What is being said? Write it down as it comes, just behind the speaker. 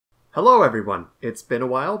Hello everyone! It's been a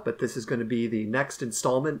while, but this is going to be the next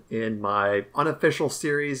installment in my unofficial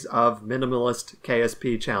series of minimalist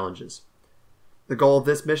KSP challenges. The goal of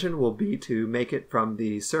this mission will be to make it from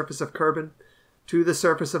the surface of Kerbin to the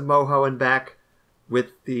surface of Moho and back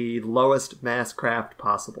with the lowest mass craft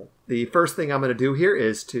possible. The first thing I'm going to do here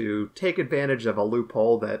is to take advantage of a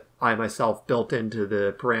loophole that I myself built into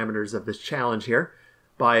the parameters of this challenge here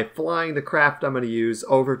by flying the craft I'm going to use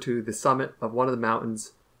over to the summit of one of the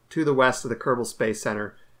mountains to the west of the Kerbal Space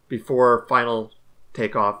Center before final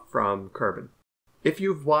takeoff from Kerbin. If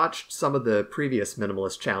you've watched some of the previous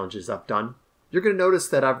minimalist challenges I've done, you're going to notice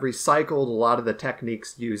that I've recycled a lot of the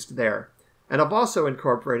techniques used there. And I've also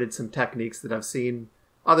incorporated some techniques that I've seen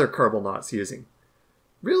other Kerbalnauts using.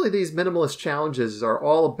 Really, these minimalist challenges are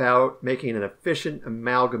all about making an efficient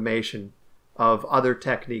amalgamation of other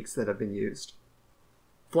techniques that have been used.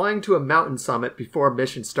 Flying to a mountain summit before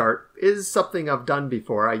mission start is something I've done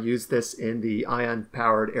before. I used this in the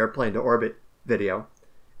ion-powered airplane to orbit video.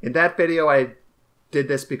 In that video, I did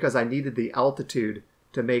this because I needed the altitude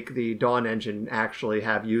to make the Dawn engine actually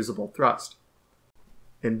have usable thrust.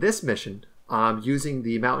 In this mission, I'm using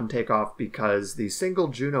the mountain takeoff because the single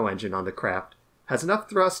Juno engine on the craft has enough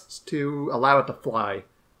thrust to allow it to fly,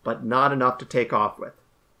 but not enough to take off with.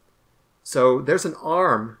 So there's an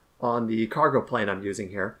arm on the cargo plane I'm using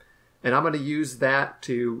here, and I'm going to use that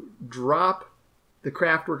to drop the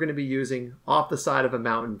craft we're going to be using off the side of a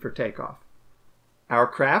mountain for takeoff. Our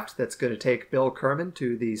craft that's going to take Bill Kerbin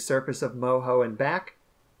to the surface of Moho and back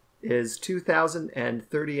is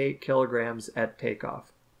 2,038 kilograms at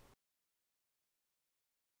takeoff.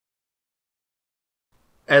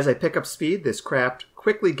 As I pick up speed, this craft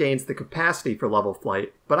quickly gains the capacity for level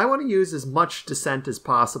flight, but I want to use as much descent as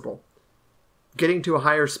possible. Getting to a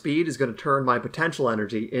higher speed is going to turn my potential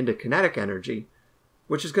energy into kinetic energy,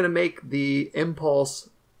 which is going to make the impulse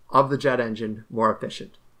of the jet engine more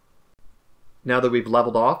efficient. Now that we've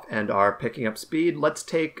leveled off and are picking up speed, let's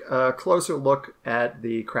take a closer look at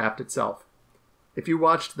the craft itself. If you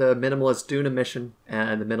watched the Minimalist Duna mission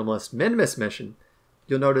and the Minimalist Minimus mission,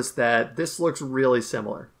 you'll notice that this looks really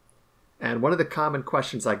similar. And one of the common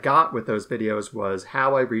questions I got with those videos was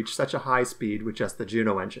how I reached such a high speed with just the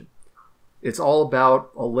Juno engine. It's all about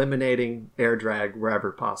eliminating air drag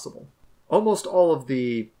wherever possible. Almost all of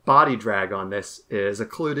the body drag on this is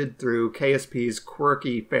occluded through KSP's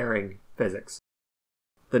quirky fairing physics.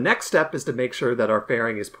 The next step is to make sure that our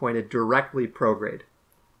fairing is pointed directly prograde.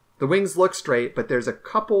 The wings look straight, but there's a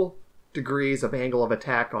couple degrees of angle of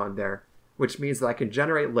attack on there, which means that I can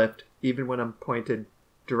generate lift even when I'm pointed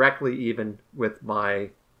directly even with my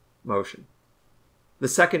motion. The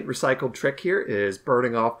second recycled trick here is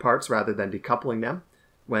burning off parts rather than decoupling them.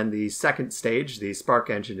 When the second stage, the spark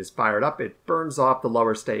engine, is fired up, it burns off the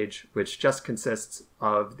lower stage, which just consists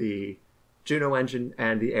of the Juno engine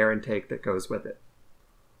and the air intake that goes with it.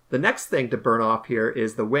 The next thing to burn off here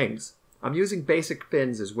is the wings. I'm using basic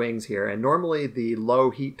fins as wings here, and normally the low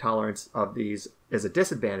heat tolerance of these is a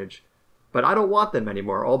disadvantage, but I don't want them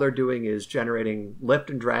anymore. All they're doing is generating lift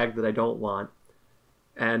and drag that I don't want,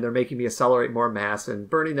 and they're making me accelerate more mass, and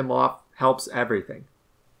burning them off helps everything.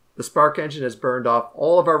 The spark engine has burned off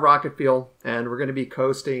all of our rocket fuel, and we're going to be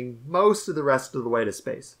coasting most of the rest of the way to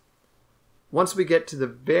space. Once we get to the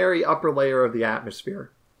very upper layer of the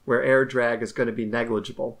atmosphere, where air drag is going to be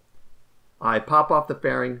negligible, I pop off the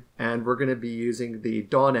fairing, and we're going to be using the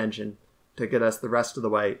Dawn engine to get us the rest of the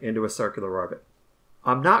way into a circular orbit.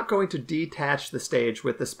 I'm not going to detach the stage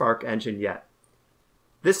with the spark engine yet.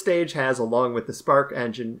 This stage has, along with the spark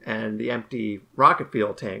engine and the empty rocket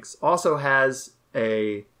fuel tanks, also has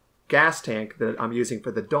a gas tank that I'm using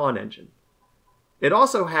for the Dawn engine. It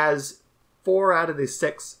also has 4 out of the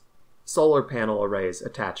 6 solar panel arrays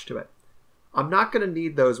attached to it. I'm not going to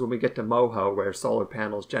need those when we get to Moho, where solar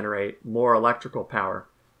panels generate more electrical power,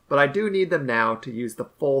 but I do need them now to use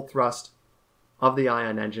the full thrust of the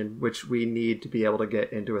ion engine, which we need to be able to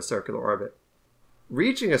get into a circular orbit.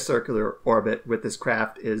 Reaching a circular orbit with this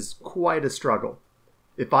craft is quite a struggle.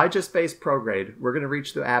 If I just face prograde, we're going to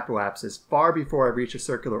reach the apoapsis far before I reach a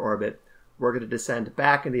circular orbit. We're going to descend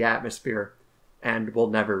back in the atmosphere, and we'll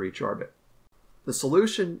never reach orbit. The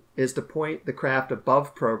solution is to point the craft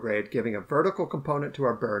above prograde, giving a vertical component to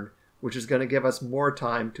our burn, which is going to give us more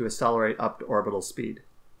time to accelerate up to orbital speed.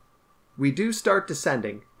 We do start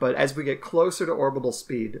descending, but as we get closer to orbital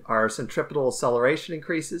speed, our centripetal acceleration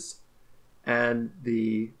increases, and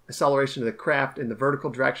the acceleration of the craft in the vertical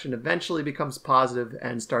direction eventually becomes positive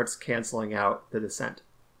and starts canceling out the descent.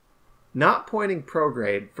 Not pointing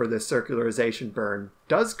prograde for the circularization burn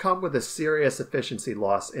does come with a serious efficiency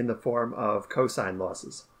loss in the form of cosine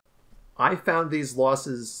losses. I found these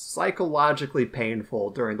losses psychologically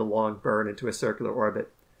painful during the long burn into a circular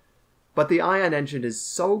orbit. But the ion engine is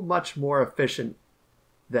so much more efficient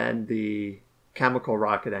than the chemical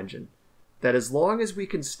rocket engine that as long as we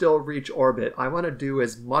can still reach orbit, I want to do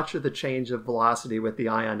as much of the change of velocity with the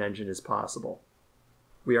ion engine as possible.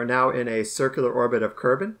 We are now in a circular orbit of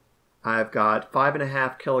Kerbin. I've got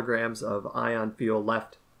 5.5 kilograms of ion fuel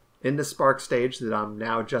left in the spark stage that I'm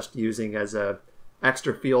now just using as a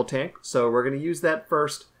extra fuel tank. So we're going to use that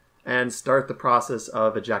first and start the process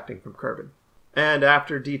of ejecting from Kerbin. And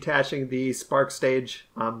after detaching the spark stage,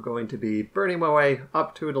 I'm going to be burning my way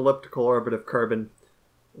up to an elliptical orbit of Kerbin,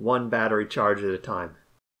 one battery charge at a time.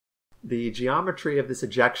 The geometry of this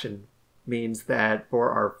ejection means that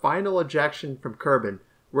for our final ejection from Kerbin,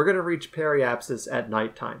 we're going to reach periapsis at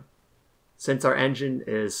nighttime. Since our engine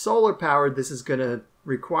is solar powered, this is going to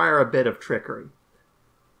require a bit of trickery.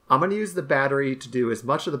 I'm going to use the battery to do as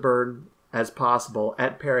much of the burn as possible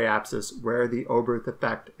at periapsis where the Oberth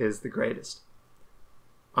effect is the greatest.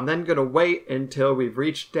 I'm then going to wait until we've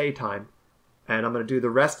reached daytime, and I'm going to do the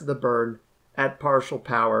rest of the burn at partial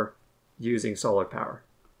power using solar power.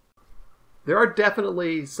 There are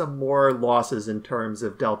definitely some more losses in terms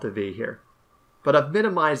of delta V here, but I've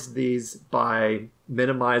minimized these by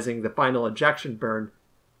minimizing the final ejection burn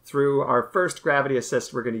through our first gravity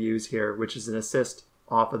assist we're going to use here, which is an assist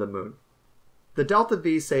off of the moon. The delta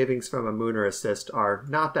V savings from a lunar assist are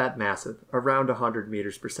not that massive, around 100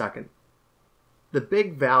 meters per second. The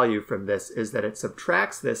big value from this is that it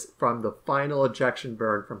subtracts this from the final ejection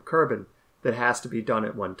burn from Kerbin that has to be done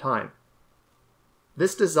at one time.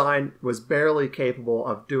 This design was barely capable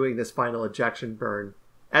of doing this final ejection burn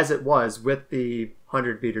as it was with the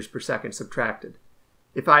 100 meters per second subtracted.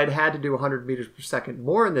 If I had had to do 100 meters per second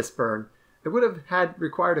more in this burn, it would have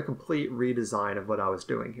required a complete redesign of what I was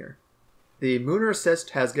doing here. The lunar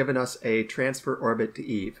assist has given us a transfer orbit to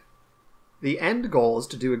Eve. The end goal is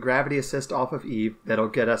to do a gravity assist off of Eve that'll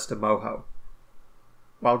get us to Moho.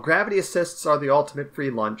 While gravity assists are the ultimate free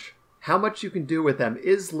lunch, how much you can do with them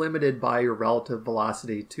is limited by your relative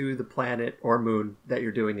velocity to the planet or moon that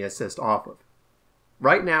you're doing the assist off of.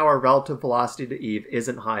 Right now, our relative velocity to Eve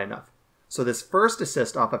isn't high enough. So this first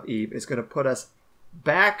assist off of Eve is going to put us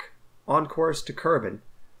back on course to Kerbin,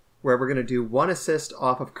 where we're going to do one assist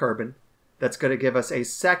off of Kerbin. That's going to give us a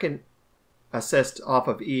second assist off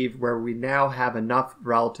of Eve, where we now have enough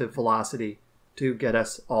relative velocity to get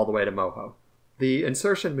us all the way to Moho. The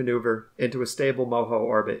insertion maneuver into a stable Moho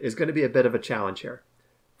orbit is going to be a bit of a challenge here.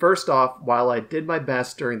 First off, while I did my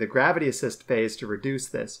best during the gravity assist phase to reduce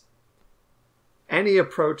this, any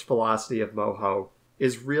approach velocity of Moho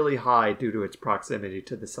is really high due to its proximity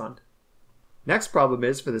to the sun. Next problem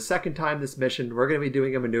is, for the second time this mission, we're going to be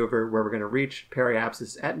doing a maneuver where we're going to reach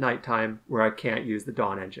periapsis at nighttime where I can't use the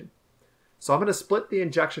dawn engine. So I'm going to split the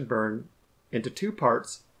injection burn into two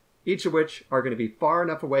parts, each of which are going to be far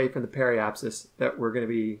enough away from the periapsis that we're going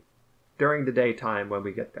to be during the daytime when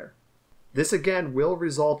we get there. This again will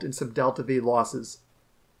result in some delta V losses,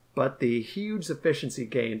 but the huge efficiency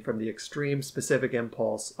gain from the extreme specific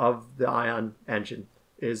impulse of the ion engine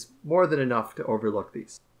is more than enough to overlook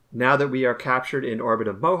these. Now that we are captured in orbit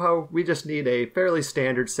of Moho, we just need a fairly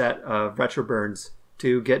standard set of retroburns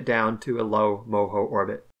to get down to a low Moho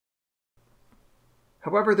orbit.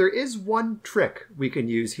 However, there is one trick we can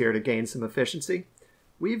use here to gain some efficiency.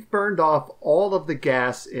 We've burned off all of the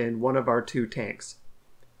gas in one of our two tanks.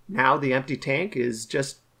 Now the empty tank is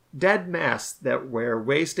just dead mass that we're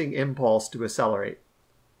wasting impulse to accelerate.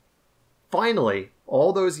 Finally,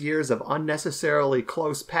 all those years of unnecessarily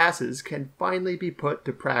close passes can finally be put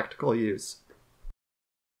to practical use.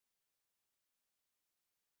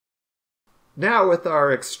 Now, with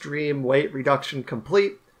our extreme weight reduction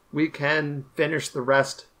complete, we can finish the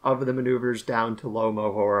rest of the maneuvers down to low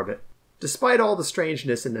Moho orbit. Despite all the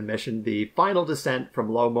strangeness in the mission, the final descent from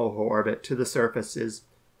low Moho orbit to the surface is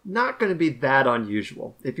not going to be that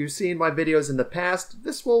unusual. If you've seen my videos in the past,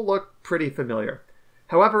 this will look pretty familiar.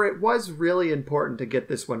 However, it was really important to get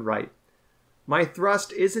this one right. My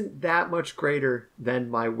thrust isn't that much greater than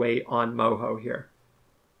my weight on Moho here.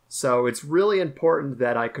 So it's really important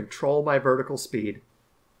that I control my vertical speed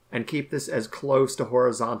and keep this as close to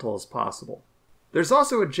horizontal as possible. There's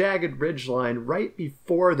also a jagged ridgeline right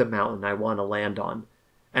before the mountain I want to land on.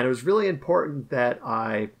 And it was really important that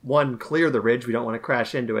I, one, clear the ridge, we don't want to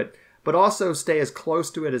crash into it, but also stay as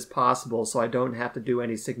close to it as possible so I don't have to do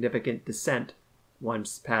any significant descent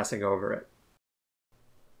once passing over it.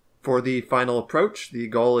 For the final approach, the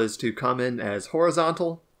goal is to come in as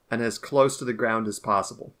horizontal and as close to the ground as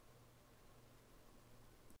possible.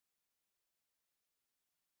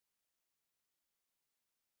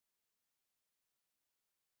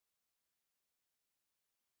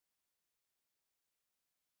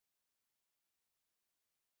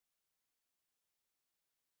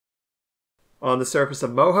 On the surface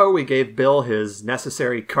of Moho, we gave Bill his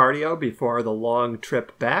necessary cardio before the long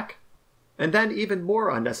trip back, and then even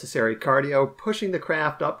more unnecessary cardio, pushing the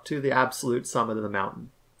craft up to the absolute summit of the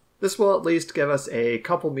mountain. This will at least give us a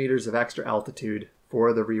couple meters of extra altitude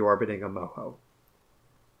for the reorbiting of Moho.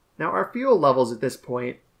 Now, our fuel levels at this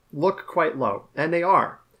point look quite low, and they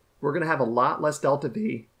are. We're going to have a lot less delta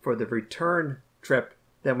V for the return trip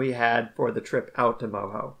than we had for the trip out to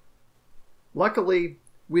Moho. Luckily,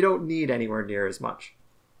 we don't need anywhere near as much.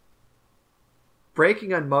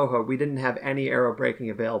 Braking on Moho, we didn't have any aero braking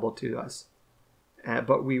available to us,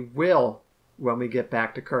 but we will when we get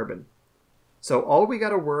back to Kerbin. So all we got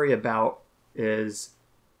to worry about is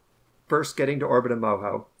first getting to orbit of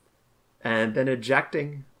Moho, and then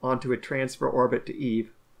ejecting onto a transfer orbit to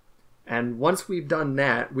Eve. And once we've done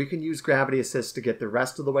that, we can use gravity assist to get the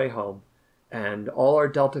rest of the way home, and all our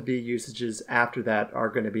delta V usages after that are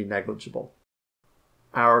going to be negligible.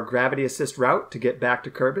 Our gravity assist route to get back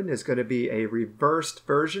to Kerbin is going to be a reversed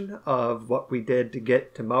version of what we did to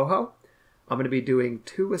get to Moho. I'm going to be doing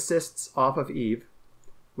 2 assists off of Eve,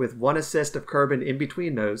 with 1 assist of Kerbin in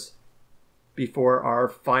between those, before our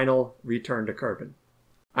final return to Kerbin.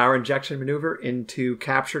 Our injection maneuver into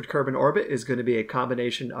captured Kerbin orbit is going to be a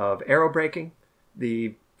combination of aero braking,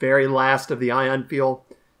 the very last of the ion fuel,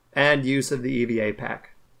 and use of the EVA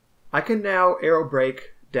pack. I can now aero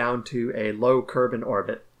brake down to a low Kerbin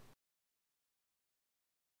orbit.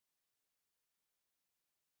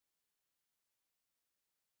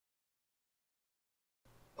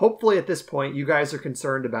 Hopefully at this point you guys are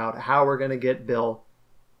concerned about how we're going to get Bill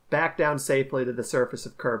back down safely to the surface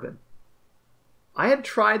of Kerbin. I had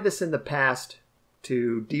tried this in the past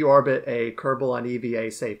to deorbit a Kerbal on EVA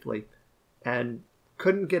safely and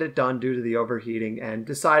couldn't get it done due to the overheating and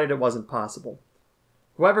decided it wasn't possible.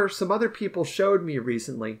 However, some other people showed me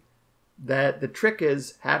recently that the trick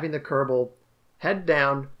is having the Kerbal head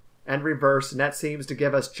down and reverse, and that seems to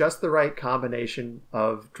give us just the right combination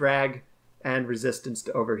of drag and resistance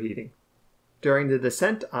to overheating. During the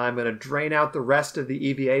descent, I'm going to drain out the rest of the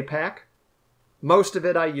EVA pack. Most of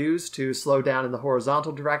it I use to slow down in the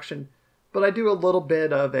horizontal direction, but I do a little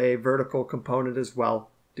bit of a vertical component as well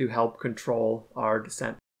to help control our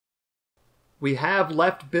descent. We have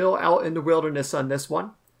left Bill out in the wilderness on this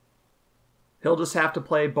one. He'll just have to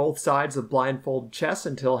play both sides of blindfold chess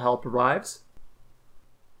until help arrives.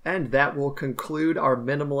 And that will conclude our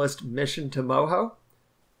minimalist mission to Moho.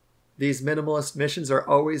 These minimalist missions are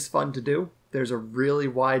always fun to do. There's a really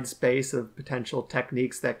wide space of potential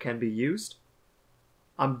techniques that can be used.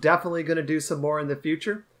 I'm definitely going to do some more in the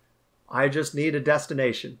future. I just need a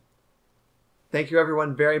destination. Thank you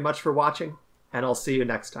everyone very much for watching, and I'll see you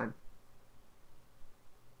next time.